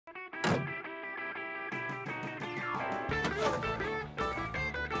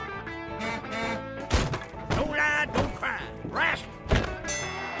Don't lie, don't cry. Rascal.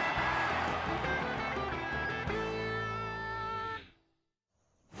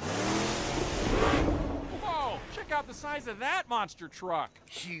 Whoa! Check out the size of that monster truck.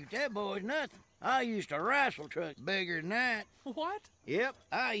 Shoot, that boy's nothing. I used to wrestle trucks bigger than that. What? Yep,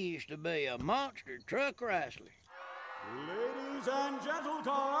 I used to be a monster truck wrestler. Ladies and gentle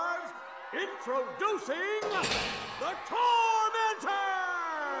cars, introducing the Tormentor!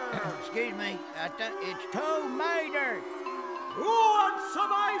 Excuse me, it's Toe Mater. Who wants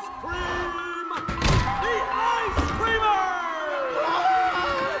some ice cream? The Ice Creamer!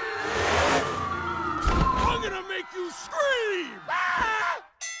 I'm gonna make you scream!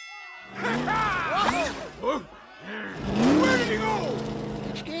 Where did he go?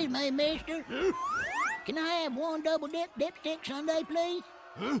 Excuse me, mister. Can I have one double dipstick sundae, please?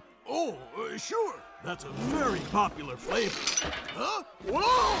 Huh? Oh, sure. That's a very popular flavor. Huh?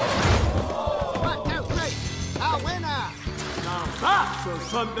 Whoa! 1, 2, 3, a winner! Now that's a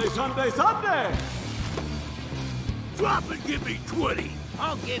Sunday! Drop and give me 20.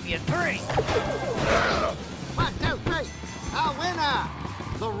 I'll give you 3. 1, 2, 3, a winner!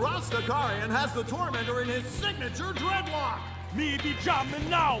 The Rastafarian has the Tormentor in his signature dreadlock. Me be jamming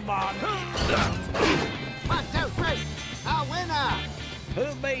now, man. 1, 2, 3, a winner!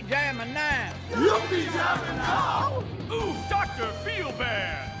 Who'll be jamming now? You be jamming now. Ooh, Dr.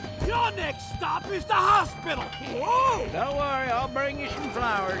 Feelbad! Your next stop is the hospital. Whoa! Don't worry, I'll bring you some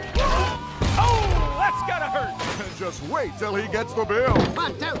flowers. Oh, that's gotta hurt! Just wait till he gets the bill.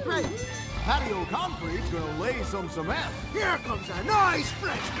 1, 2, 3. Patio Concrete's gonna lay some cement. Here comes a nice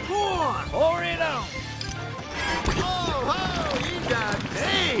fresh pour. Pour it on. Oh, you got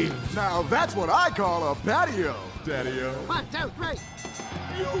Dave. Now that's what I call a patio, Daddy-O. 1, 2, 3.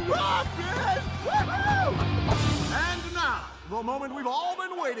 You rock, man! Woohoo! And now, the moment we've all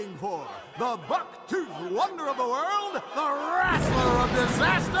been waiting for. The buck-toothed wonder of the world, the wrestler of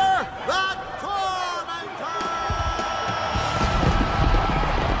disaster, the Tormentor!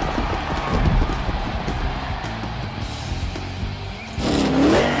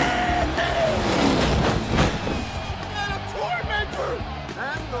 And a Tormentor!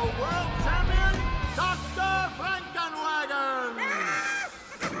 And the world champion, Dr. Frankenwagon!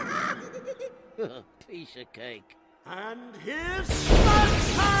 Piece of cake. And his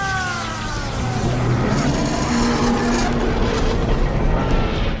monster!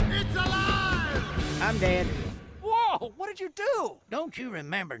 It's alive! I'm dead. Whoa, what did you do? Don't you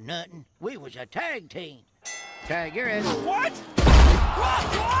remember nothing? We was a tag team. Tag, you're in. What? Whoa!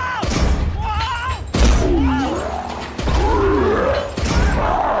 Whoa!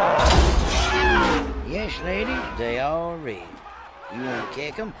 Yes, ladies, they all real. You want to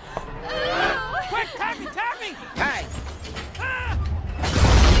kick them? Quick, tag me! Tag.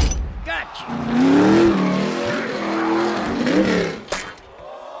 Gotcha.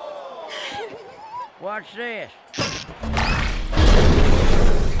 Watch this.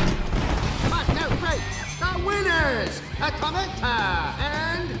 1, 2, 3, the winners! A Tormentor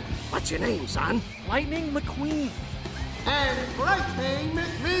and... What's your name, son? Lightning McQueen. And Frightening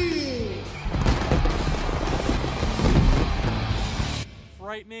McMean!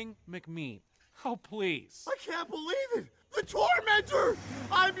 Frightening McMean. Oh, please. I can't believe it! The Tormentor!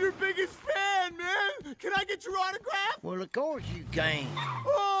 I'm your biggest fan, man! Can I get your autograph? Well, of course you can.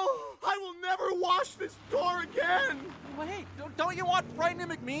 Oh, I will never wash this door again! Wait, don't you want Frightening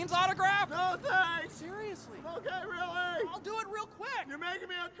McMean's autograph? No thanks! Seriously. Okay, really? I'll do it real quick. You're making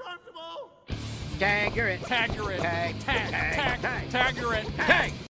me uncomfortable! Tag, you're in. Tag, you're in. Tag, Tag, tag, tag, tag. tag, you're in. Tag.